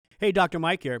Hey, Dr.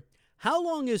 Mike here. How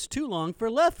long is too long for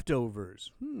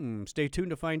leftovers? Stay tuned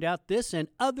to find out this and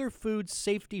other food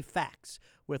safety facts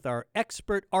with our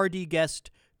expert RD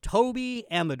guest, Toby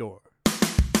Amidor.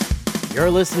 You're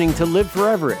listening to Live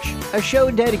Foreverish, a show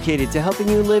dedicated to helping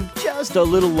you live just a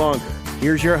little longer.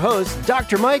 Here's your hosts,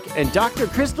 Dr. Mike and Dr.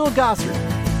 Crystal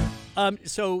Gossard.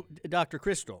 So, Dr.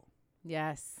 Crystal.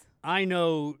 Yes. I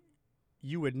know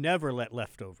you would never let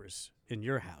leftovers in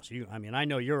your house. I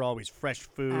know you're always fresh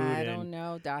food. I don't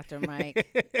know, Dr.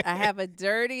 Mike. I have a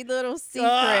dirty little secret.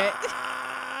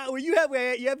 Well, you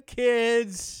have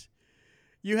kids.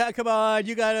 Come on,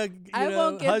 you got I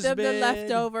won't give husband. them the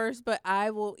leftovers, but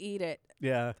I will eat it.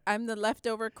 Yeah. I'm the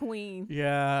leftover queen.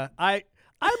 Yeah.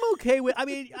 I'm okay with.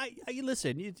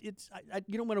 Listen. You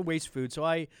don't want to waste food,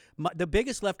 so the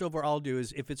biggest leftover I'll do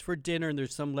is if it's for dinner and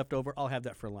there's some leftover, I'll have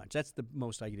that for lunch. That's the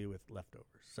most I can do with leftovers.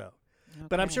 So, okay.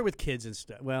 But I'm sure with kids and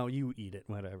stuff. Well, you eat it,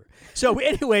 whatever. So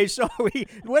anyway,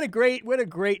 what a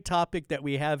great topic that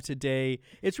we have today.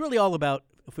 It's really all about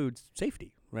food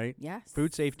safety, right? Yes.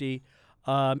 Food safety,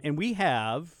 and we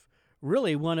have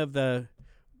really one of the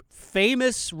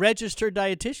famous registered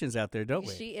dietitians out there, don't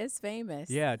we? She is famous.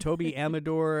 Yeah, Toby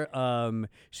Amidor.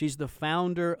 She's the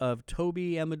founder of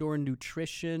Toby Amidor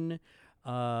Nutrition.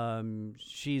 How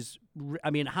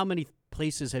many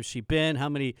places has she been? How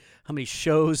many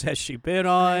shows has she been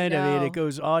on? I mean, it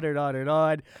goes on and on and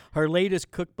on. Her latest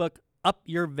cookbook,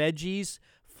 Your Veggies,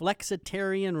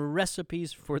 Flexitarian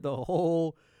Recipes for the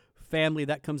Whole Family,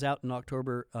 that comes out in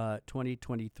October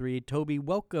 2023. Toby,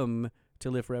 welcome to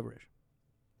Live Foreverish.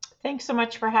 Thanks so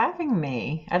much for having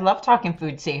me. I love talking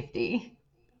food safety.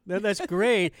 That's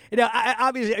great.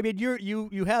 Obviously,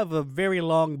 you have a very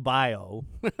long bio,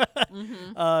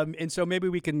 and so maybe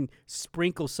we can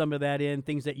sprinkle some of that in,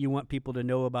 things that you want people to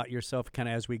know about yourself, kind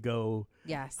of as we go.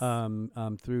 Yes.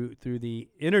 Through the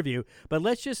interview, but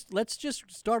let's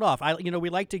just start off. We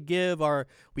like to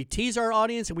we tease our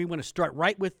audience, and we want to start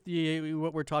right with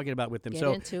what we're talking about with them. Get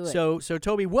into it. So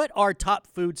Toby, what are top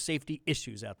food safety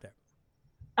issues out there?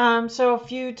 So a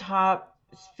few top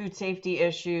food safety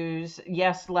issues.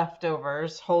 Yes,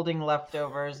 leftovers, holding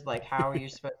leftovers, like how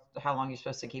long you're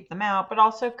supposed to keep them out, but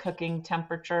also cooking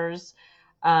temperatures,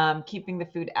 keeping the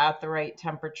food at the right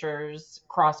temperatures,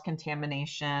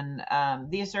 cross-contamination.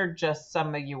 These are just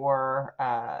some of your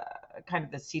kind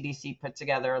of the CDC put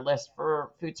together a list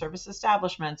for food service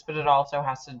establishments, but it also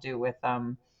has to do with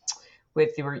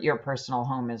your personal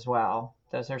home as well.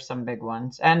 Those are some big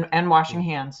ones. And washing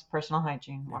hands, personal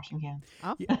hygiene, washing hands.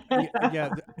 Oh. Yeah.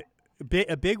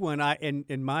 A big one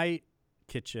in my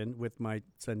kitchen with my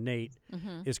son Nate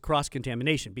is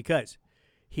cross-contamination, because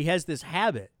he has this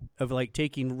habit of like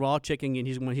taking raw chicken,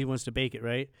 and when he wants to bake it,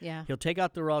 right? Yeah. He'll take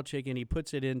out the raw chicken, he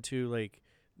puts it into like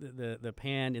the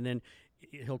pan, and then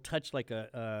he'll touch like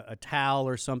a towel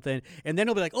or something, and then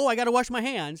he'll be like, "Oh, I got to wash my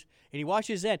hands," and he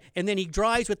washes that, and then he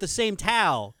dries with the same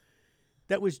towel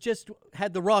that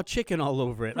had the raw chicken all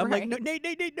over it. I'm like, no,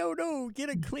 Nate, no, get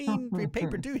a clean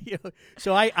paper towel.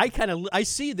 So I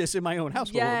see this in my own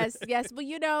household. Yes.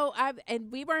 Well,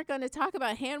 and we weren't going to talk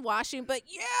about hand washing, but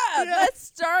let's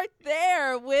start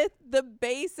there with the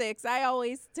basics. I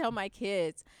always tell my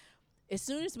kids, as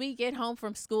soon as we get home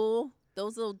from school,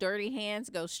 those little dirty hands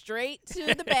go straight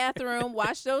to the bathroom.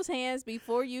 Wash those hands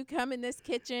before you come in this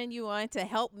kitchen. You want to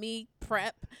help me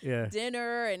prep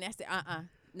dinner, and that's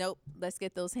nope, let's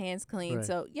get those hands clean. Right.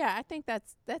 So, I think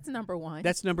that's number one.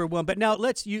 That's number one. But now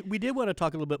we did want to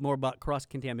talk a little bit more about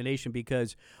cross-contamination,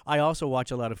 because I also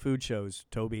watch a lot of food shows,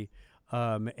 Toby,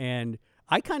 and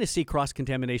I kind of see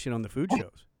cross-contamination on the food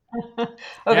shows.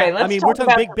 Okay, we're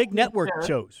talking big network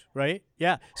shows, right?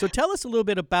 Yeah. So tell us a little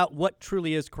bit about what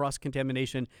truly is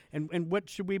cross-contamination, and what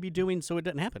should we be doing so it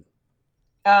doesn't happen?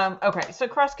 Okay, so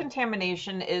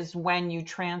cross-contamination is when you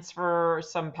transfer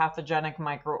some pathogenic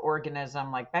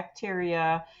microorganism like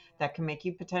bacteria that can make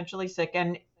you potentially sick,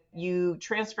 and you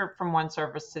transfer it from one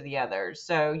surface to the other.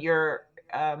 So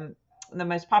the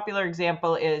most popular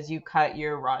example is you cut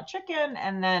your raw chicken,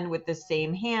 and then with the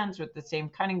same hands, with the same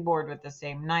cutting board, with the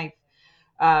same knife,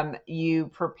 you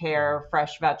prepare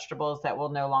fresh vegetables that will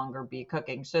no longer be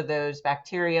cooking. So those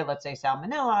bacteria, let's say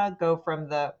salmonella, go from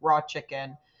the raw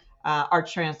chicken, are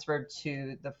transferred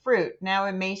to the fruit. Now,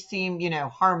 it may seem,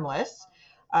 harmless.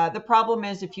 The problem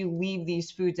is if you leave these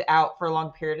foods out for a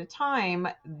long period of time,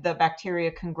 the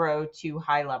bacteria can grow to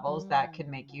high levels that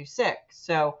can make you sick.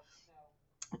 So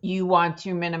you want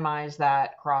to minimize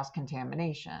that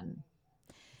cross-contamination.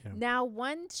 Yeah. Now,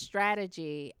 one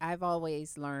strategy I've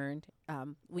always learned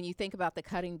when you think about the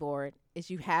cutting board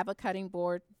is you have a cutting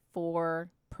board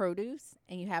for produce,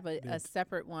 and you have a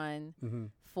separate one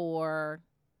for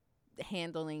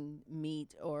handling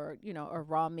meat or or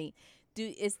raw meat.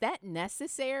 Is that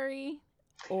necessary?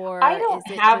 Or I don't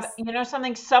is it have,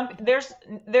 just something,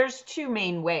 there's two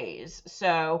main ways.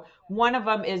 So one of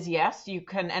them is, yes, you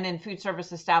can, and in food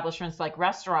service establishments like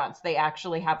restaurants, they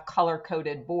actually have color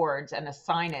coded boards and a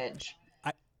signage. I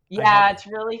have Yeah, that. it's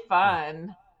really Yeah.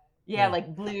 fun. Yeah, Yeah.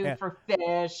 like blue Yeah. for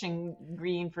fish and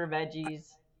green for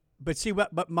veggies. But see,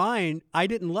 but mine, I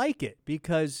didn't like it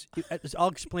because I'll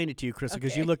explain it to you, Crystal,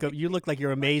 because Okay. you look like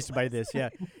you're amazed by this. Yeah,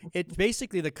 it's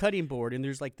basically the cutting board, and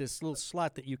there's like this little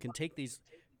slot that you can take these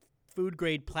food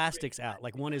grade plastics out.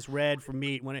 Like one is red for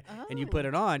meat, and you put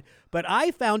it on. But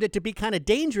I found it to be kind of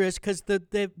dangerous because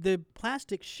the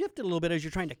plastic shifted a little bit as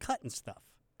you're trying to cut and stuff.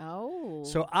 Oh.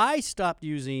 So I stopped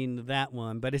using that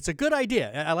one, but it's a good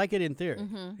idea. I like it in theory.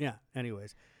 Yeah.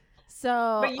 Anyways.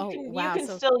 So, But wow. you can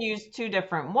So, still use two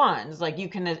different ones. Like you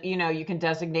can, you can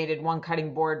designated one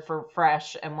cutting board for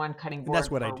fresh and one cutting board That's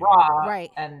what I for do. raw.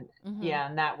 right. And Mhm.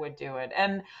 and that would do it.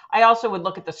 And I also would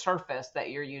look at the surface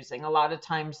that you're using. A lot of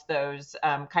times those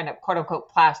kind of quote unquote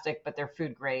plastic, but they're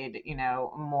food grade,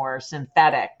 more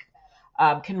synthetic,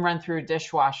 can run through a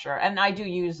dishwasher. And I do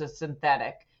use a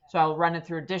synthetic. So I'll run it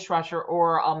through a dishwasher,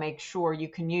 or I'll make sure you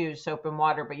can use soap and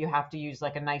water, but you have to use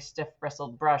like a nice stiff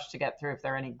bristled brush to get through if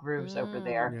there are any grooves over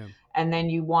there. Yeah. And then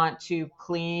you want to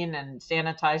clean and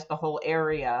sanitize the whole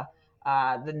area.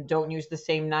 Then don't use the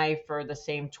same knife or the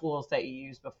same tools that you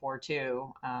used before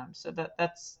too. So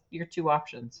that's your two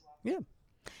options. Yeah.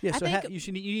 Yeah. I So think-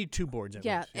 you need two boards at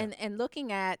least. Yeah. and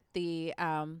looking at the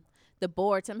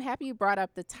boards, I'm happy you brought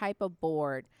up the type of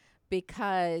board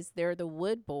because they're the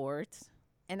wood boards,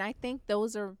 and I think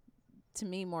those are, to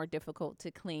me, more difficult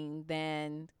to clean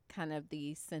than kind of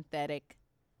the synthetic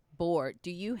board.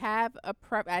 Do you have a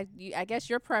I guess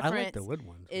your I preference like the wood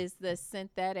ones. is the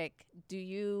synthetic.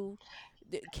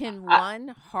 Can I- one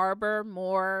harbor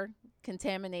more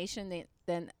contamination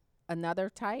than another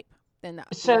type?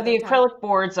 So other the type? acrylic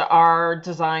boards are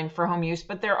designed for home use,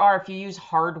 but if you use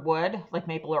hardwood like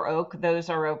maple or oak, those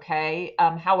are okay.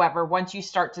 However, once you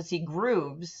start to see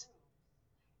grooves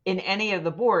in any of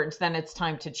the boards, then it's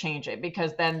time to change it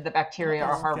because then the bacteria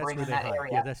are harboring where in they that hide.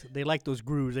 area. Yeah, they like those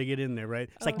grooves. They get in there, right?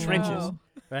 It's like Oh, trenches, no.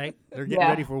 right? They're getting Yeah.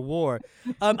 ready for war.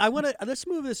 Let's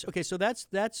move this. Okay, so that's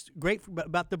great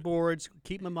about the boards.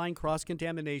 Keep in mind cross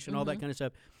contamination, all that kind of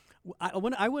stuff. I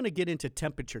want to get into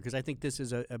temperature because I think this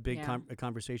is a big a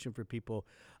conversation for people,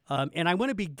 and I want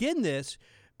to begin this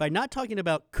by not talking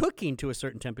about cooking to a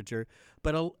certain temperature,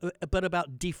 but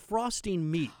about defrosting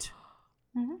meat.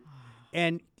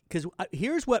 And because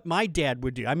here's what my dad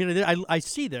would do. I mean, I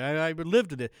see that. I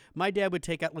lived with it. My dad would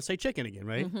take out, let's say, chicken again,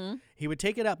 right? He would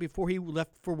take it out before he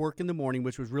left for work in the morning,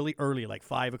 which was really early, like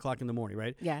 5 o'clock in the morning,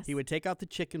 right? Yes. He would take out the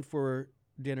chicken for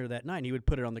dinner that night, and he would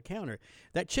put it on the counter.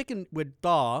 That chicken would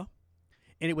thaw,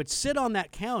 and it would sit on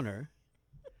that counter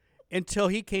until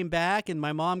he came back and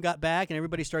my mom got back and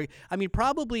everybody started. I mean,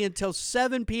 probably until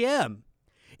 7 p.m.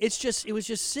 It was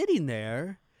just sitting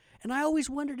there. And I always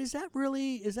wondered, is that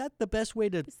the best way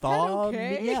to thaw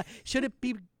okay? meat? Yeah. Should it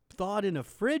be thawed in a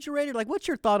refrigerator? Like, what's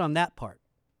your thought on that part?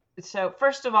 So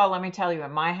first of all, let me tell you,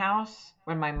 in my house,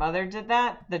 when my mother did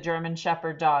that, the German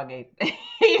Shepherd dog ate this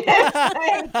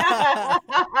thing.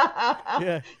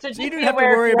 Yeah. So So just you didn't be have to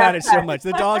aware if worry you about have it so pets. much.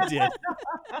 The dog did.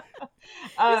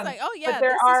 He's like, oh yeah, But there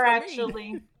this are is for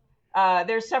me. actually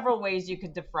there's several ways you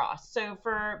could defrost. So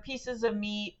for pieces of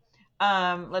meat,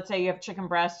 let's say you have chicken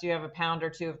breast, you have a pound or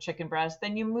two of chicken breast,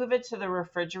 then you move it to the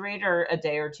refrigerator a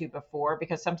day or two before,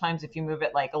 because sometimes if you move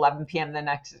it like 11 p.m. the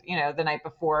night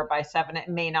before, by 7, it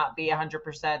may not be 100%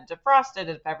 defrosted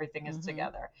if everything is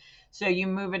together. So you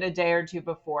move it a day or two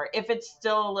before. If it's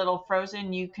still a little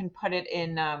frozen, you can put it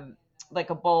in like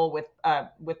a bowl with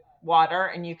water,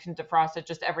 and you can defrost it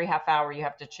just every half hour. You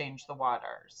have to change the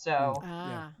water. So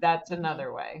that's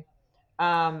another way.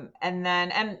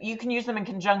 And you can use them in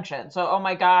conjunction. So, oh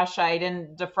my gosh, I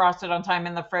didn't defrost it on time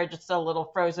in the fridge. It's still a little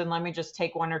frozen. Let me just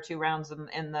take 1 or 2 rounds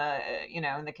in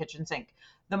the kitchen sink.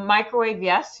 The microwave,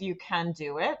 yes, you can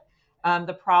do it.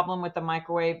 The problem with the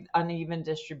microwave, uneven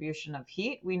distribution of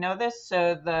heat. We know this.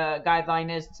 So the guideline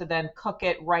is to then cook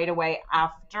it right away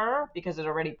after, because it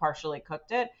already partially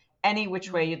cooked it. Any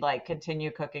which way you'd like. Continue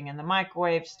cooking in the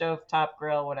microwave, stovetop,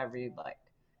 grill, whatever you'd like.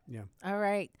 Yeah. All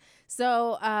right.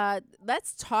 So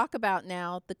let's talk about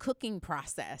now the cooking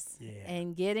process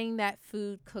and getting that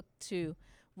food cooked to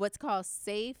what's called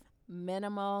safe,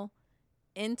 minimal,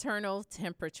 internal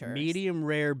temperatures. Medium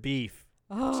rare beef.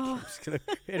 Oh.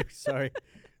 Sorry.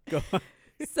 Go on.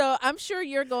 So I'm sure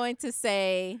you're going to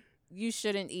say you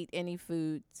shouldn't eat any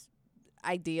foods,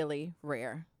 ideally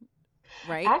rare.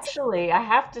 right? Actually, I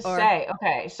have to Or say,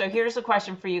 okay, so here's a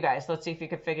question for you guys. Let's see if you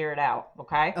can figure it out,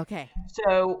 okay? okay.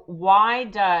 So why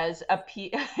does a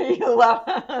piece you love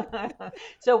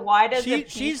so why does a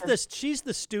piece She's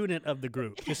the student of the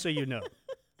group, just so you know.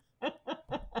 of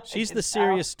She's can the tell.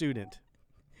 serious student.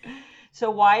 So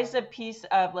why is a piece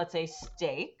of, let's say,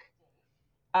 steak,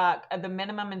 the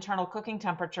minimum internal cooking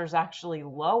temperature is actually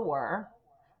lower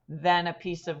than a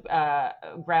piece of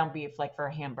ground beef, like for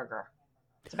a hamburger?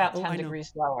 It's about Oh, 10 I know.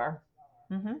 degrees lower.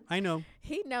 I know.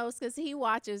 He knows because he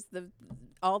watches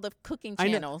all the cooking I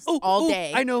know. channels Oh, all oh,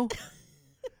 day. I know.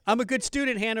 I'm a good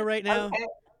student, Hannah, right now. Okay,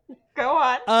 go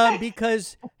on.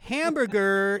 Because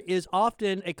hamburger is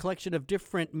often a collection of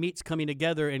different meats coming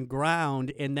together and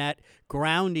ground, and that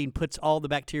grounding puts all the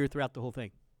bacteria throughout the whole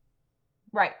thing.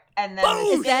 Right. And then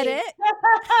Is that it?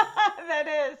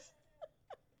 That is.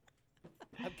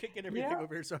 I'm kicking everything Yeah.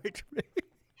 over here. Sorry.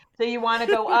 So you want to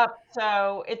go up.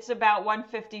 So it's about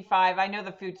 155. I know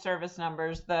the food service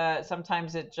numbers.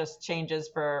 Sometimes it just changes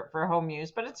for home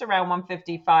use, but it's around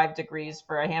 155 degrees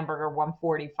for a hamburger,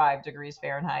 145 degrees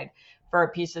Fahrenheit for a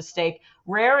piece of steak.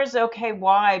 Rare is okay.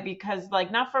 Why? Because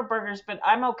like not for burgers, but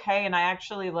I'm okay, and I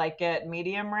actually like it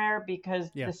medium rare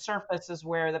because the surface is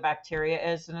where the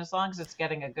bacteria is, and as long as it's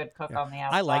getting a good cook on the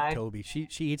outside. I like Toby. She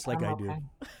eats like I do.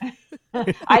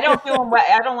 I don't do them well.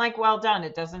 I don't like well done.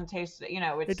 It doesn't taste.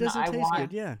 It's It doesn't not, taste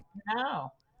good. Yeah.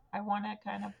 No, I want it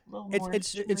kind of a little more.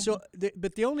 It's so.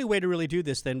 But the only way to really do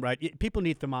this, then, right? People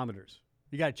need thermometers.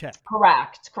 You got to check.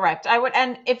 Correct. I would,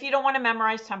 and if you don't want to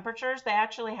memorize temperatures, they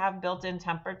actually have built-in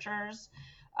temperatures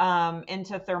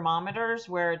into thermometers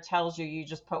where it tells you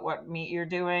just put what meat you're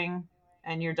doing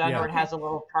and you're done, or it has a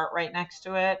little chart right next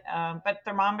to it. But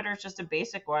thermometer is just a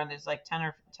basic one. It's like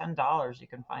 $10. You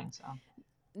can find some.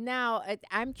 Now,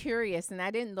 I'm curious, and I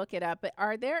didn't look it up, but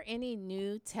are there any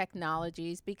new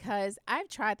technologies? Because I've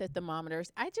tried the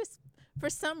thermometers. For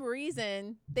some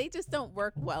reason, they just don't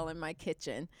work well in my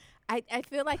kitchen. I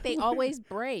feel like they always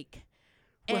break.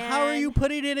 Well, how are you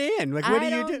putting it in? Like, what do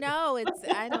you do?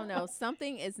 I don't know.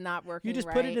 Something is not working. You just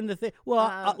right. put it in the thing.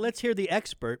 Well, let's hear the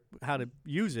expert how to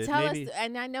use it. Tell Maybe. us,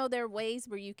 and I know there are ways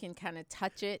where you can kind of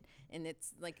touch it, and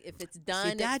it's like if it's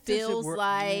done, that it feels doesn't work.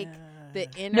 like the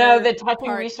inner. No, the touching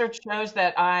part. research shows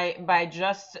that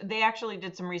they actually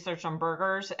did some research on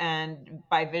burgers, and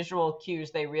by visual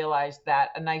cues, they realized that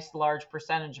a nice large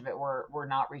percentage of it were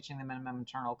not reaching the minimum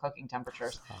internal cooking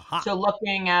temperatures. Aha. So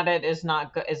looking at it is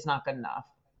not good enough.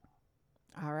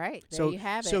 All right, there you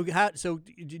have it. So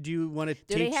do you want to teach?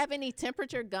 Do they have any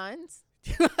temperature guns?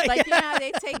 Like, you know how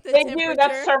they take the They temperature? do.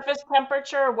 That's surface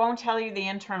temperature. It won't tell you the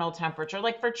internal temperature.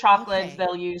 Like for chocolates, Okay.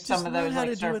 they'll use Just some of learn those how like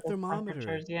to do a surface thermometer.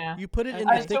 temperatures. Yeah. You put it in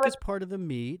Okay. the So thickest part of the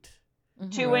meat.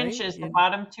 2 Right. inches, the And-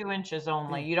 bottom 2 inches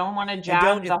only. Yeah. You don't want to don't-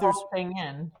 jam if the there's- whole thing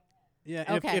in. Yeah.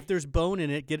 And Okay. if there's bone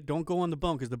in it, don't go on the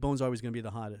bone because the bone's always going to be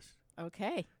the hottest.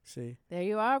 Okay, See. there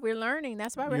you are. We're learning.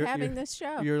 That's why we're You're- having you're- this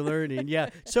show. You're learning, yeah.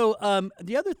 So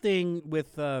the other thing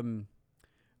with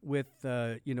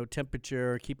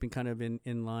temperature, keeping kind of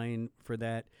in line for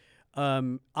that.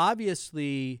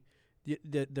 Obviously,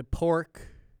 the pork,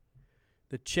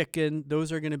 the chicken,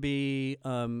 those are going to be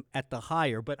at the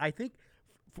higher. But I think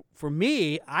for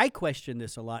me, I question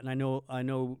this a lot, and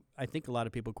I think a lot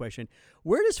of people question,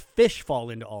 where does fish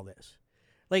fall into all this?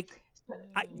 Like,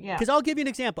 because I'll give you an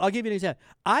example.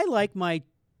 I like my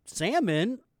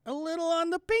salmon a little on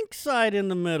the pink side in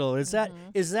the middle. Is that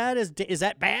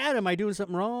bad? Am I doing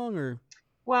something wrong or?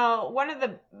 Well, one of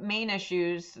the main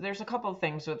issues, there's a couple of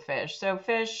things with fish. So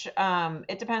fish,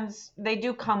 it depends. They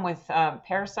do come with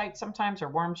parasites sometimes, or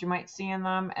worms you might see in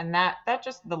them, and that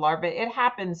just the larvae, it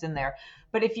happens in there.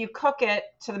 But if you cook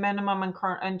it to the minimum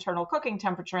internal cooking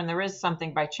temperature, and there is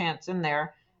something by chance in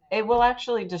there, it will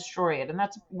actually destroy it, and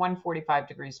that's 145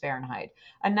 degrees Fahrenheit.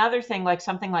 Another thing, like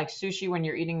something like sushi, when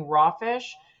you're eating raw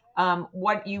fish,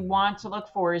 what you want to look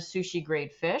for is sushi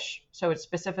grade fish. So it's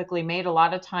specifically made. A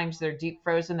lot of times they're deep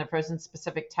frozen. They're frozen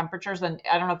specific temperatures. And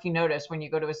I don't know if you notice when you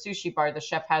go to a sushi bar, the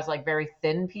chef has like very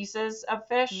thin pieces of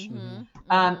fish.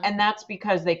 And that's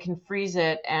because they can freeze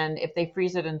it. And if they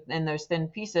freeze it in those thin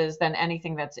pieces, then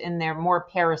anything that's in there, more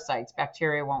parasites,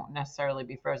 bacteria won't necessarily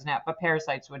be frozen out, but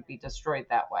parasites would be destroyed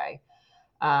that way.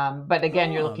 But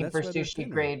again, you're looking for sushi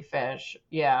grade fish.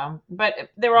 Yeah.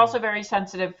 But they're also very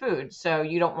sensitive foods. So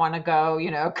you don't want to go,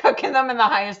 cooking them in the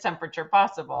highest temperature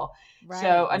possible. Right.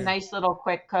 So a nice little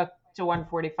quick cook to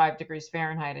 145 degrees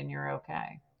Fahrenheit and you're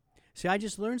okay. See, I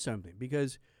just learned something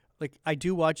because like I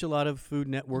do watch a lot of Food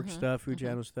Network stuff, Food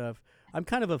Channel stuff. I'm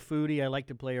kind of a foodie. I like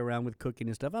to play around with cooking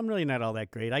and stuff. I'm really not all that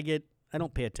great. I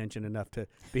don't pay attention enough to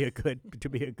be a good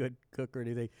cook or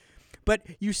anything. But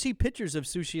you see pictures of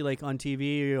sushi like on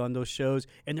TV or on those shows,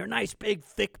 and they're nice, big,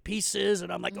 thick pieces,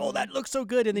 and I'm like, oh, that looks so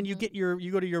good. And then you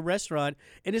go to your restaurant,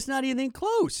 and it's not anything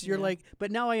close. You're like,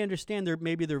 but now I understand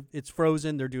it's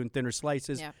frozen. They're doing thinner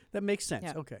slices. Yeah. That makes sense.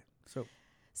 Yeah. Okay, so.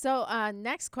 So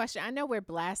next question. I know we're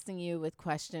blasting you with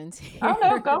questions here. Oh,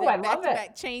 no, go. I love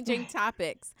it. Changing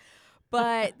topics.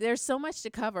 But there's so much to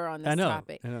cover on this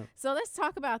topic. I know. So let's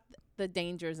talk about the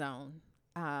danger zone.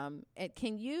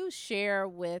 Can you share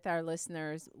with our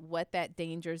listeners what that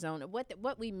danger zone,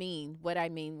 what we mean, what I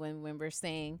mean when we're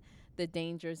saying the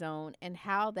danger zone, and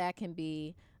how that can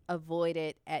be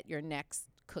avoided at your next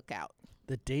cookout?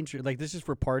 The danger, like this is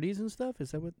for parties and stuff?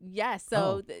 Is that what? Yes.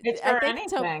 So it's for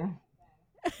anything.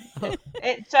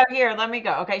 So here, let me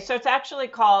go. Okay, so it's actually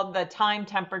called the time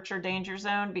temperature danger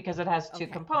zone because it has two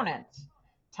components,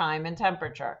 time and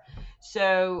temperature.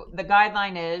 So the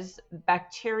guideline is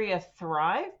bacteria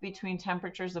thrive between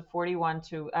temperatures of 41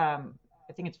 to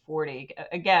I think it's 40.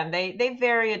 Again, they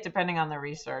vary it depending on the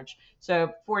research.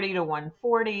 So 40 to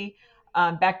 140.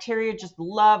 Bacteria just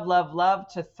love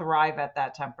to thrive at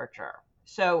that temperature.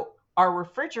 So our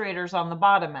refrigerator's on the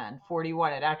bottom end,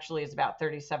 41. It actually is about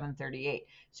 37, 38.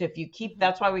 So if you keep,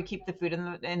 that's why we keep the food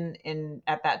in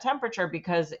at that temperature,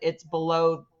 because it's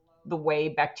below the way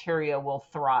bacteria will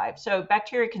thrive. So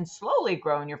bacteria can slowly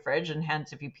grow in your fridge, and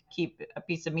hence if you keep a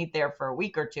piece of meat there for a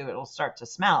week or two, it'll start to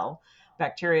smell.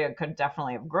 Bacteria could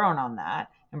definitely have grown on that,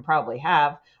 and probably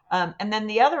have. And then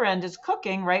the other end is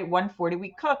cooking, right? 140,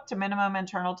 we cook to minimum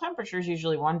internal temperatures,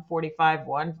 usually 145,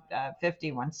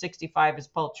 150, 165 is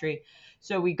poultry.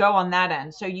 So we go on that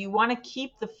end. So you want to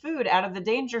keep the food out of the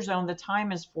danger zone. The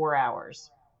time is 4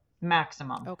 hours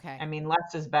maximum. Okay. I mean,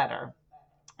 less is better.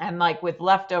 And like with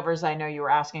leftovers, I know you were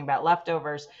asking about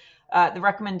leftovers. The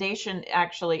recommendation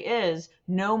actually is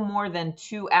no more than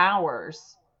 2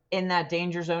 hours in that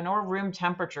danger zone, or room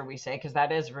temperature, we say, because that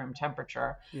is room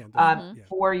temperature,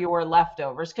 for your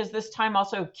leftovers, because this time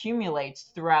also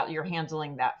accumulates throughout your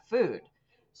handling that food.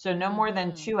 So no more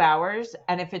than 2 hours.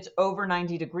 And if it's over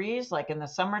 90 degrees, like in the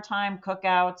summertime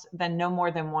cookouts, then no more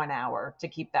than 1 hour to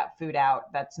keep that food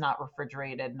out. That's not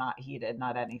refrigerated, not heated,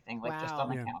 not anything, like just on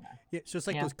the counter. Yeah, so it's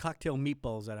like those cocktail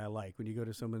meatballs that I like when you go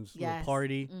to someone's little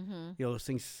party. You know, those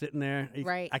things sitting there.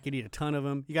 Right. I could eat a ton of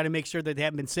them. You got to make sure that they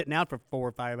haven't been sitting out for 4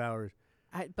 or 5 hours.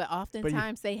 But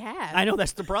oftentimes they have. I know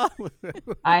that's the problem.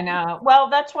 I know. Well,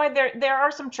 that's why there are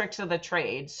some tricks of the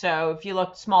trade. So if you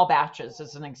look, small batches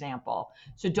as an example.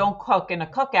 So don't cook in a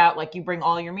cookout like you bring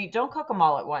all your meat. Don't cook them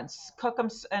all at once. Cook them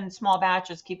in small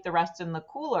batches. Keep the rest in the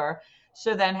cooler.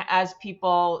 So then as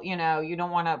people, you know, you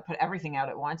don't want to put everything out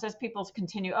at once. As people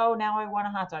continue, oh, now I want a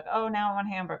hot dog. Oh, now I want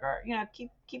a hamburger. You know,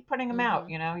 keep putting them out.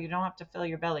 You know, you don't have to fill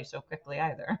your belly so quickly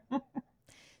either.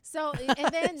 So,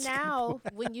 and then now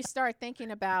when you start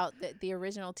thinking about the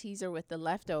original teaser with the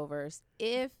leftovers,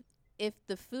 if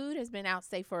the food has been out,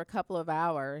 say, for a couple of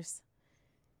hours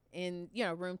in, you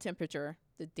know, room temperature,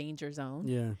 the danger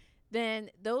zone, then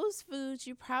those foods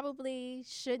you probably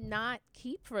should not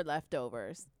keep for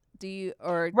leftovers. Do you,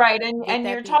 or right? And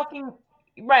you're talking.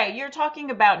 Right. You're talking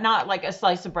about not like a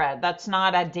slice of bread. That's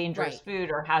not a dangerous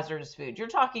food or hazardous food. You're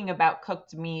talking about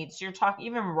cooked meats. You're talking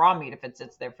even raw meat if it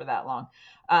sits there for that long.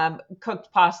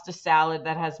 Cooked pasta salad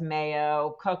that has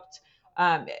mayo, cooked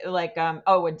a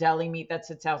deli meat that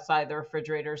sits outside the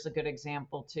refrigerator is a good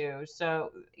example too.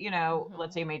 So, you know,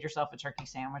 let's say you made yourself a turkey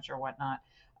sandwich or whatnot.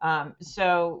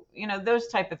 So, you know, those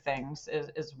type of things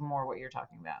is more what you're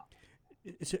talking about.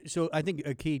 So I think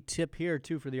a key tip here,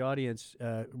 too, for the audience,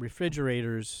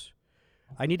 refrigerators,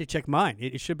 I need to check mine.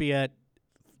 It should be at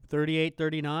 38,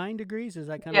 39 degrees. Is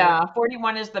that kind of? Yeah,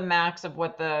 41 is the max of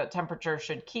what the temperature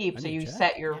should keep. So you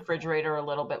set your refrigerator a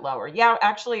little bit lower. Yeah,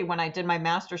 actually, when I did my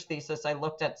master's thesis, I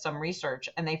looked at some research,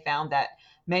 and they found that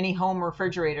many home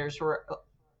refrigerators were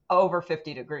over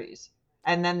 50 degrees.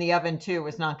 And then the oven, too,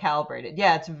 was not calibrated.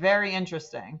 Yeah, it's very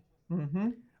interesting. Mm-hmm.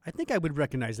 I think I would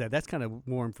recognize that. That's kind of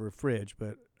warm for a fridge,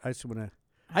 but I just want to.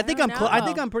 I think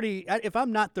I'm pretty. If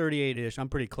I'm not 38-ish, I'm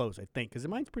pretty close. I think because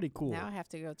mine's pretty cool. Now I have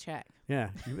to go check. Yeah,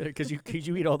 you better because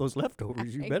you eat all those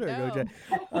leftovers. You better go check.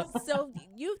 So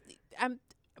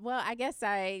well, I guess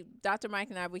Dr.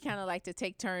 Mike and I, we kind of like to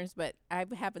take turns, but I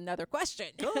have another question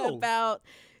about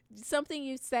something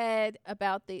you said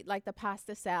about the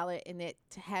pasta salad and it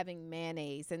having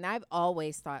mayonnaise. And I've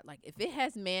always thought, like, if it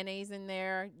has mayonnaise in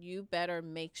there, you better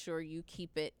make sure you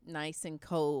keep it nice and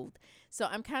cold. So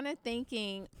I'm kind of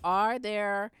thinking, are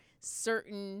there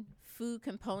certain food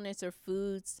components or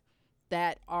foods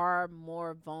that are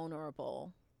more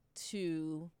vulnerable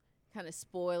to kind of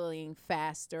spoiling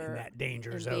faster In that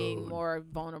danger and zone. being more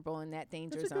vulnerable in that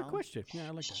danger That's a zone? good question. Yeah,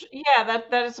 I like that. Yeah,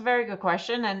 that is a very good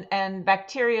question. And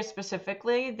bacteria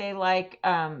specifically, they like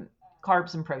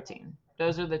carbs and protein.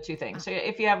 Those are the two things. So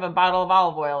if you have a bottle of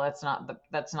olive oil, that's not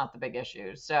the big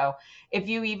issue. So if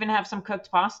you even have some cooked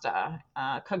pasta,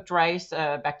 cooked rice,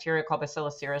 bacteria called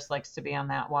Bacillus cereus likes to be on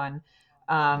that one.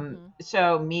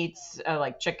 So meats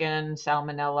like chicken,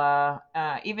 salmonella,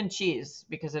 even cheese,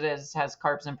 because has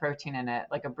carbs and protein in it.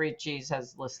 Like a brie cheese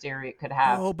has listeria, could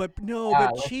have Oh, but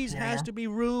cheese listeria. has to be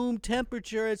room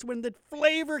temperature. It's when the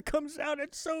flavor comes out.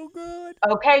 It's so good.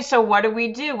 Okay, so what do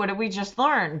we do? What did we just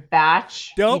learn?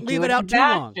 Batch. Don't You leave do it in out too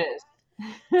long.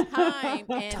 batches. Time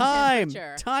and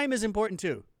temperature. Time is important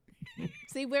too.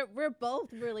 See, we're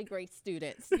both really great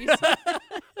students.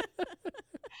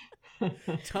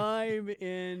 Time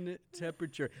in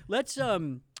temperature. Let's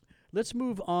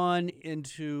move on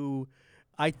into,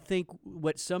 I think,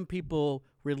 what some people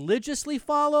religiously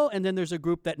follow, and then there's a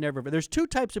group that never. There's two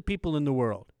types of people in the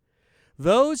world: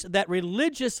 those that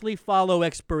religiously follow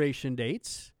expiration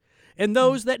dates, and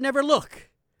those that never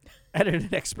look at an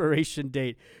expiration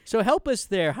date. So help us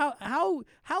there. How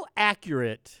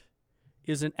accurate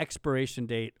is an expiration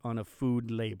date on a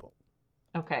food label?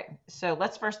 Okay, so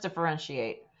let's first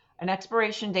differentiate. An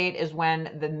expiration date is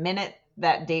when the minute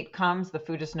that date comes, the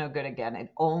food is no good again. It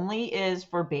only is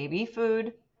for baby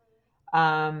food,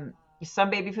 some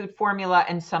baby food formula,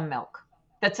 and some milk.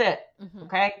 That's it.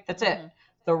 Okay, that's it.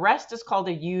 The rest is called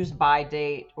a use by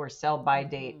date or sell by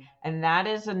date. And that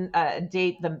is a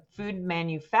date the food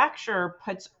manufacturer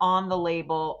puts on the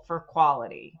label for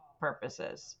quality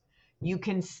purposes. You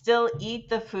can still eat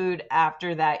the food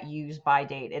after that use by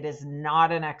date. It is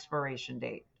not an expiration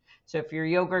date. So if your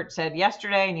yogurt said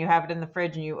yesterday and you have it in the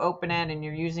fridge and you open it and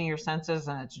you're using your senses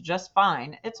and it's just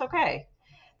fine, it's okay.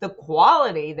 The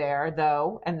quality there,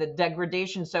 though, and the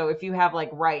degradation. So if you have like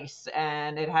rice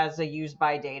and it has a use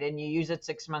by date and you use it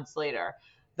 6 months later,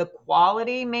 the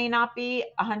quality may not be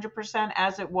 100%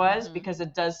 as it was because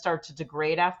it does start to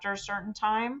degrade after a certain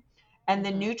time. And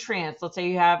the nutrients, let's say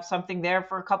you have something there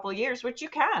for a couple of years, which you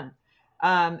can,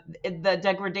 the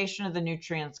degradation of the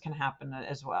nutrients can happen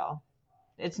as well.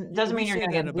 It doesn't mean you're going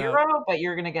to get zero, but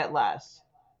you're going to get less.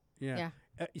 Yeah.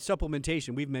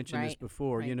 Supplementation, we've mentioned this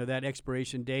before. Right. You know, that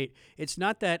expiration date, it's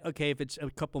not that, okay, if it's a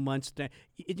couple months,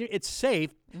 it's safe.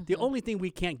 The only thing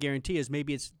we can't guarantee is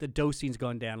maybe it's the dosing's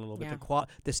gone down a little bit,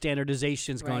 the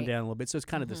standardization's gone down a little bit. So it's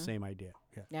kind of the same idea.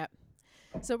 Yeah. Yep.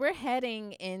 So we're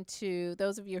heading into,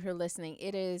 those of you who are listening,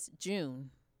 it is June,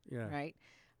 right?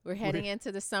 We're heading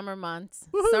into the summer months,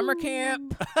 summer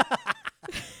camp.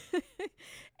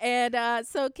 And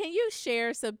so can you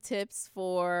share some tips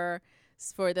for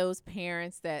those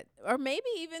parents that, or maybe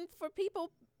even for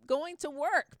people going to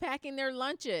work, packing their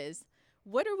lunches?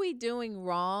 What are we doing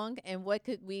wrong and what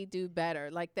could we do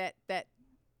better? Like that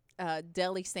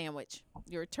deli sandwich,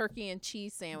 your turkey and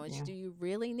cheese sandwich. Yeah. Do you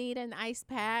really need an ice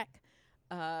pack?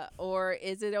 Or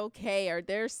is it okay? Are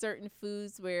there certain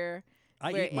foods where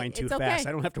I eat mine too fast?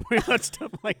 I don't have to worry about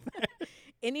stuff like that.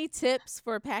 Any tips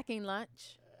for packing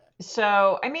lunch?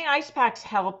 So, I mean, ice packs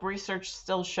help. Research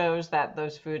still shows that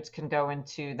those foods can go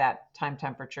into that time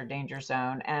temperature danger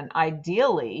zone. And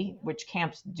ideally, which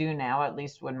camps do now, at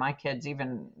least when my kids,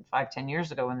 even 5-10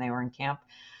 years ago when they were in camp,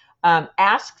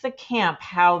 ask the camp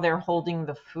how they're holding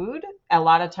the food. A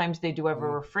lot of times they do have a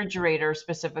refrigerator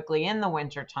specifically in the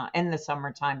winter time, in the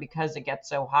summertime, because it gets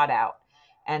so hot out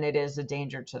and it is a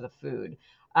danger to the food.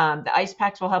 The ice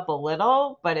packs will help a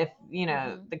little, but if, you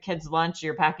know, the kids' lunch,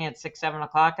 you're packing at 6-7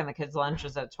 o'clock and the kids' lunch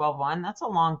is at 12-1, that's a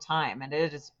long time and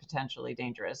it is potentially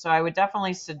dangerous. So I would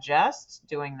definitely suggest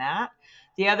doing that.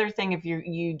 The other thing, if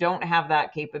you don't have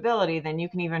that capability, then you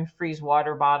can even freeze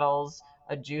water bottles,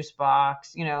 a juice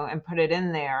box, you know, and put it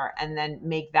in there and then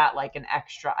make that like an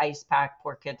extra ice pack.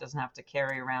 Poor kid doesn't have to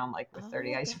carry around like with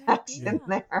 30 ice packs in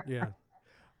there. Yeah.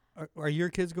 Are your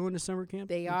kids going to summer camp?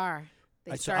 They are.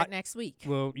 They start next week.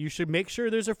 Well, you should make sure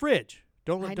there's a fridge.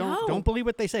 Don't believe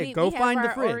what they say. Go find the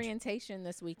fridge. We have our orientation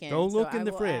this weekend. Go look in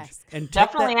the fridge and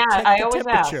definitely check I the always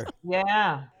temperature. ask.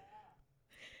 Yeah.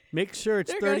 Make sure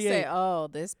it's 38. They're gonna say, "Oh,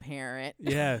 this parent."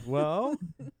 Yeah. Well,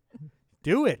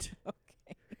 do it.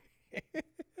 Okay.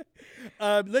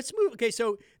 Let's move. Okay.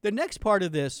 So the next part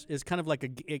of this is kind of like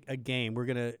a game.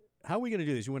 How are we gonna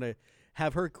do this? You want to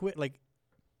have her quit like.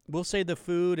 We'll say the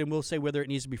food, and we'll say whether it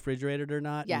needs to be refrigerated or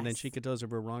not, and then she can tell us if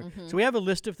we're wrong. So we have a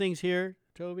list of things here,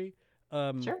 Toby.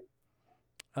 Sure.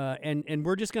 And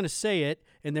we're just going to say it,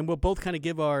 and then we'll both kind of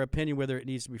give our opinion whether it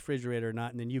needs to be refrigerated or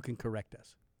not, and then you can correct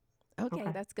us. Okay,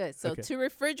 that's good. So to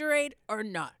refrigerate or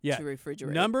not to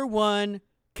refrigerate. Number 1,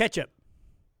 ketchup.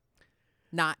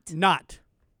 Not. Not.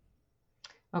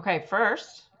 Okay,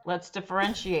 first, let's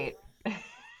differentiate.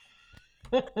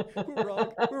 We're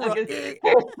wrong.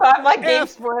 I'm like game F.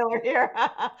 spoiler here.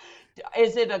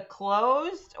 Is it a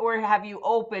closed or have you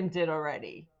opened it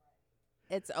already?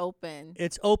 It's open.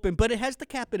 It's open, but it has the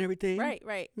cap and everything. Right,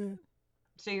 right.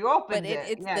 So you opened But it.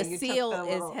 it's Yeah, the you took seal the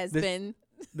little... has The- been.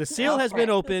 The seal has been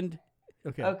Okay. opened.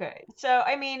 Okay. Okay. So,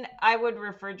 I mean, I would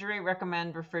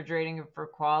recommend refrigerating it for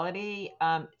quality.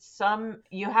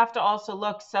 You have to also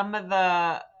look, some of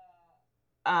the,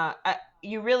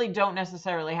 you really don't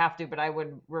necessarily have to, but I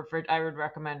would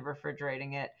recommend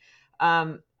refrigerating it.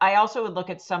 I also would look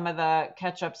at some of the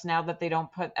ketchups now that they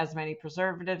don't put as many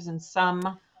preservatives in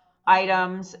some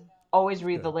items. Always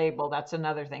read the label. That's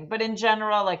another thing. But in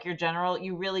general, like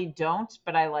you really don't,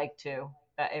 but I like to.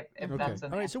 If Okay. that's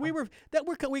an All right. So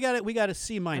answer. we got a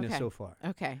C minus Okay. so far.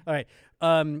 Okay. All right.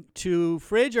 To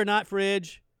fridge or not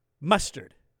fridge,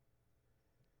 mustard.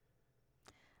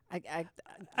 I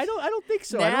don't think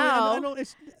so. Now- I don't.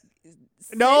 It's,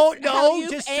 Since no. how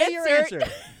you've Just say your answer.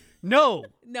 No.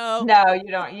 No. No,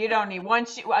 you don't need,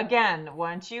 once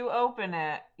you open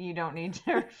it, you don't need to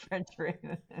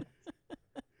refrigerate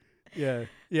it.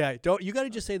 Yeah. Don't. You got to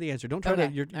just say the answer. Don't try Okay.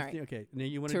 to. All right. Okay. Now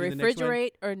you want To do the next one?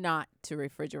 refrigerate or not to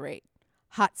refrigerate?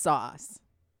 Hot sauce.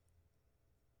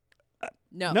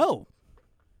 No. No.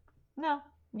 No,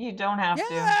 you don't have to.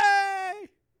 Yay!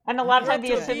 And a lot of You're times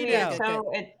the up to a acidity beat is now.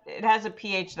 so it has a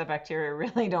pH that bacteria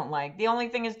really don't like. The only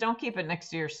thing is don't keep it next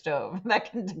to your stove. That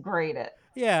can degrade it.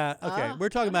 Yeah. Okay. Oh, We're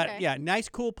talking about okay. nice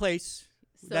cool place.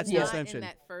 So That's it's the not assumption. in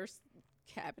that first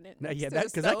cabinet. No, next yeah, to that the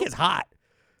because that stove? gets hot.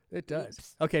 It does.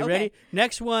 Oops. Okay, Okay. ready?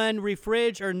 Next one: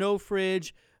 refridge or no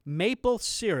fridge? Maple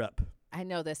syrup. I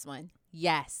know this one.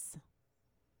 Yes.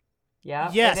 Yeah.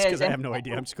 Yes, it is. 'cause I And have no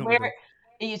idea. I'm just going with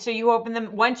so you open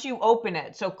them once you open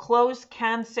it. So closed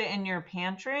can sit in your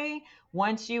pantry.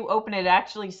 Once you open it, it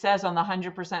actually says on the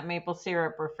 100% maple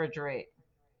syrup, refrigerate.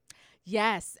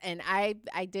 Yes, and I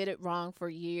did it wrong for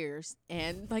years.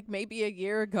 And like maybe a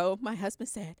year ago, my husband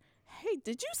said, "Hey,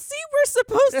 did you see we're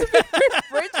supposed to be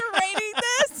refrigerating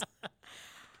this?"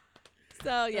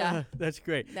 So yeah, that's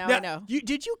great. Now I know.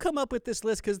 Did you come up with this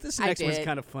list? Because this I next one's did.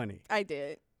 kind of funny. I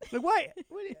did. Like, why?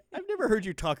 I've never heard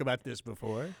you talk about this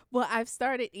before. Well, I've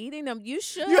started eating them. You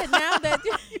should now that.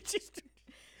 You just-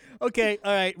 okay,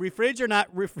 all right. Refridge or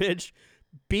not refridge?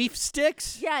 Beef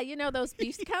sticks? Yeah, you know those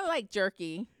beef, kind of like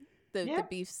jerky, the Yeah.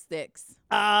 beef sticks.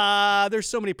 There's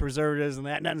so many preservatives and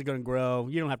that. Nothing's going to grow.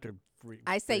 You don't have to.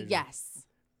 I say freeze it. yes.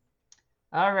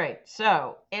 All right.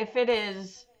 So if it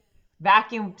is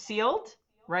vacuum sealed,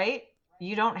 right?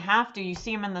 You don't have to. You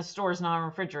see them in the stores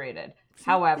non-refrigerated.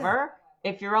 However,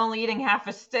 if you're only eating half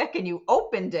a stick and you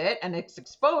opened it and it's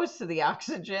exposed to the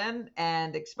oxygen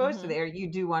and exposed to the air, you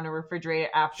do want to refrigerate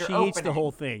it after She opening. eats the whole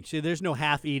thing. See, there's no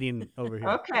half eating over here.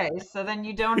 Okay, so then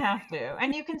you don't have to.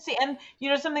 And you can see, and you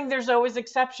know something, there's always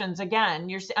exceptions. Again,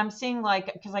 I'm seeing,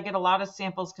 like, because I get a lot of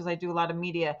samples because I do a lot of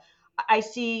media. I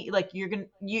see, like, you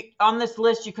on this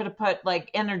list you could have put like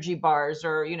energy bars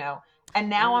or, you know, and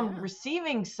now I'm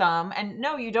receiving some, and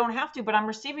no, you don't have to, but I'm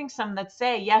receiving some that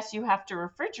say, yes, you have to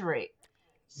refrigerate.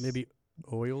 Maybe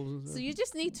oils and So stuff? you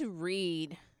just need to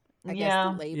read, I guess,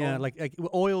 Yeah. the label. Yeah, like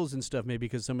oils and stuff, maybe,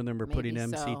 because some of them are putting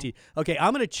Maybe so. MCT. Okay,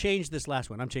 I'm going to change this last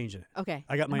one. I'm changing it. Okay.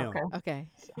 I got my Okay. own. Okay.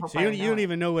 Hope So I you don't know it.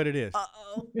 even know what it is.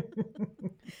 Uh-oh.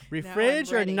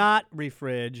 Refridge or ready. not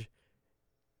refridge?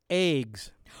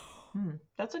 Eggs.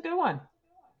 That's a good one.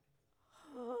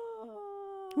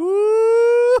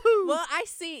 Woo! Well, I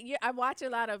see. I watch a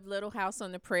lot of Little House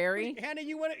on the Prairie. Hannah,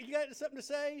 you got something to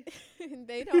say? And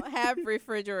they don't have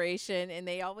refrigeration, and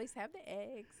they always have the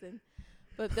eggs.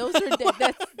 But those are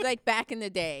that's like back in the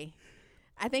day.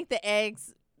 I think the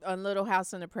eggs on Little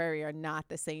House on the Prairie are not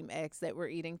the same eggs that we're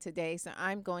eating today. So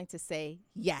I'm going to say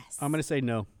yes. I'm going to say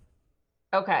no.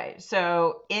 Okay,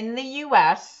 so in the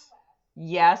U.S.,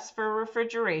 yes for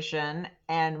refrigeration.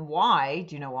 And why?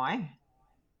 Do you know why?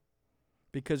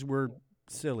 Because we're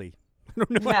silly. I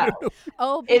don't know. I No. don't know.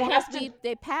 Oh, It because has to-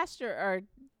 they pasture or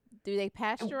do they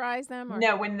pasteurize them? Or?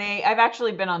 No, I've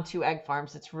actually been on 2 egg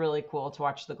farms. It's really cool to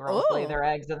watch the girls lay Oh. their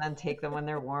eggs and then take them when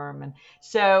they're warm. And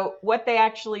so what they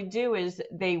actually do is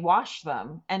they wash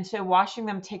them. And so washing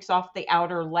them takes off the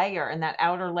outer layer, and that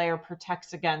outer layer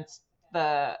protects against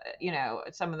the, you know,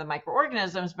 some of the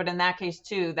microorganisms. But in that case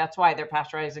too, that's why they're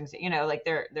pasteurizing, you know, like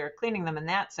they're cleaning them in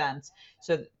that sense.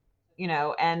 So, you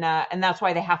know, and that's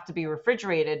why they have to be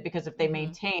refrigerated, because if they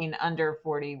maintain under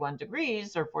 41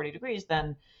 degrees or 40 degrees,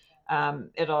 then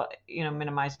it'll, you know,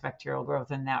 minimize bacterial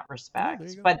growth in that respect. there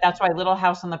you go. But that's why Little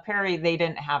House on the Prairie, they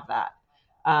didn't have that.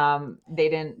 They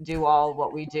didn't do all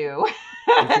what we do.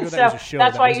 That was a show.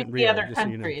 That's That why you wasn't see real, other just so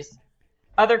you know. countries.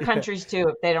 Other countries too,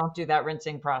 if they don't do that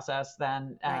rinsing process,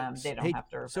 then they don't have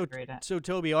to refrigerate it. So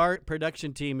Toby, our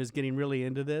production team is getting really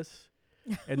into this,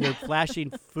 and they're flashing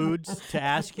foods to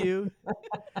ask you.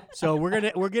 So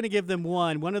we're gonna give them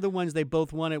one. One of the ones they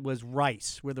both wanted was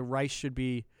rice, where the rice should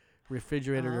be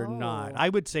refrigerated or not. I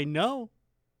would say no.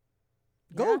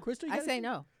 Go, Crystal. I say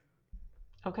no.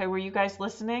 Okay, were you guys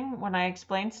listening when I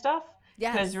explained stuff?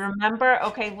 Yes. Because remember,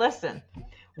 okay, listen.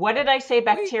 What did I say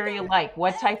bacteria like?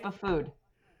 What type of food?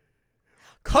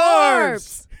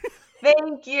 Carbs.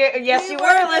 Thank you. Yes, you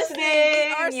were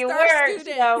listening. You were.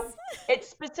 Students. So it's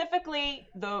specifically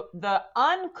the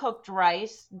uncooked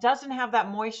rice doesn't have that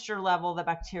moisture level that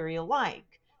bacteria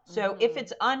like. So if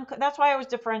it's that's why I always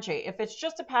differentiate. If it's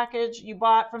just a package you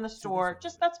bought from the store,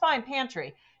 that's fine,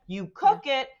 pantry. You cook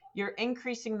it, you're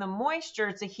increasing the moisture.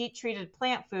 It's a heat-treated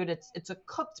plant food. It's a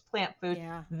cooked plant food,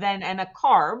 and a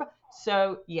carb.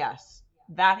 So yes,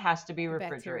 that has to be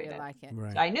refrigerated. Like it.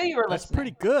 Right. So I knew you were That's listening.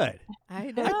 pretty good.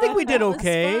 I know. I think we did that was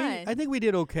okay. fun. I think we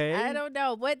did okay. I don't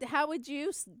know. How would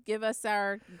you give us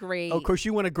our grade? Oh, of course,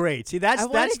 you want a grade. See, that's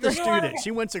the grade. student.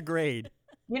 She wants a grade.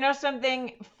 You know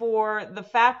something, for the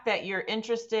fact that you're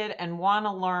interested and want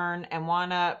to learn and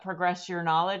want to progress your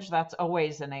knowledge, that's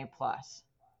always an A+.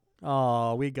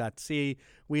 Oh, we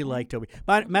like Toby.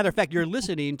 Matter of fact, you're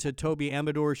listening to Toby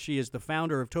Amidor. She is the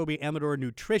founder of Toby Amidor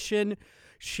Nutrition.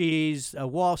 She's a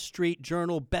Wall Street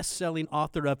Journal best-selling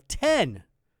author of 10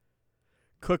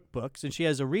 cookbooks, and she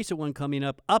has a recent one coming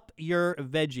up, Your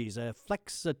Veggies, a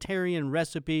Flexitarian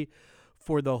recipe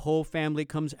for the whole family.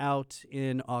 Comes out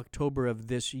in October of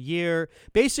this year.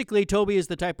 Basically, Toby is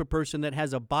the type of person that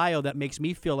has a bio that makes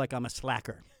me feel like I'm a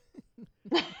slacker.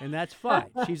 And that's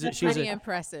fine. She's pretty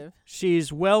impressive.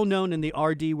 She's well known in the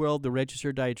RD world, the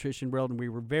registered dietitian world, and we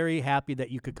were very happy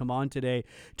that you could come on today.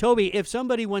 Toby, if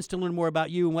somebody wants to learn more about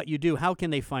you and what you do, how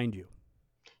can they find you?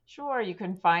 Sure, you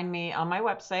can find me on my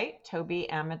website,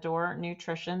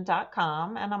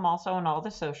 tobyamidornutrition.com, and I'm also on all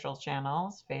the social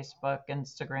channels, Facebook,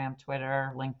 Instagram,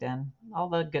 Twitter, LinkedIn, all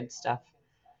the good stuff.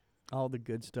 All the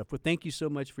good stuff. Well, thank you so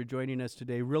much for joining us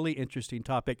today. Really interesting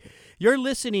topic. You're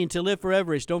listening to Live for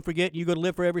Everest. Don't forget, you go to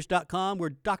liveforeverest.com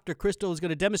where Dr. Crystal is going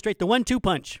to demonstrate the 1-2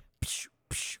 punch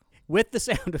with the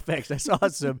sound effects. That's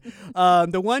awesome.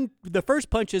 The first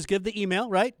punch is give the email,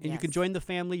 right? And you can join the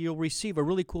family. You'll receive a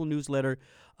really cool newsletter,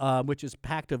 which is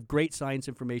packed of great science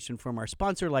information from our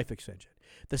sponsor, Life Extension.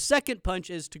 The second punch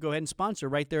is to go ahead and sponsor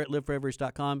right there at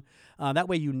liveforeverest.com. That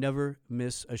way you never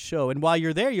miss a show. And while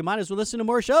you're there, you might as well listen to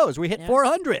more shows. We hit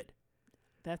 400.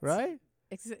 That's right?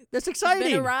 That's It's exciting.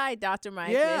 been a ride, Dr.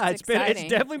 Mike. Yeah, it's it's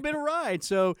definitely been a ride.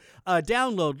 So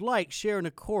download, like, share, and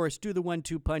of course, do the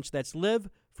 1-2 punch. That's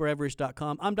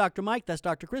liveforeverest.com. I'm Dr. Mike. That's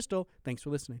Dr. Crystal. Thanks for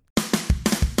listening.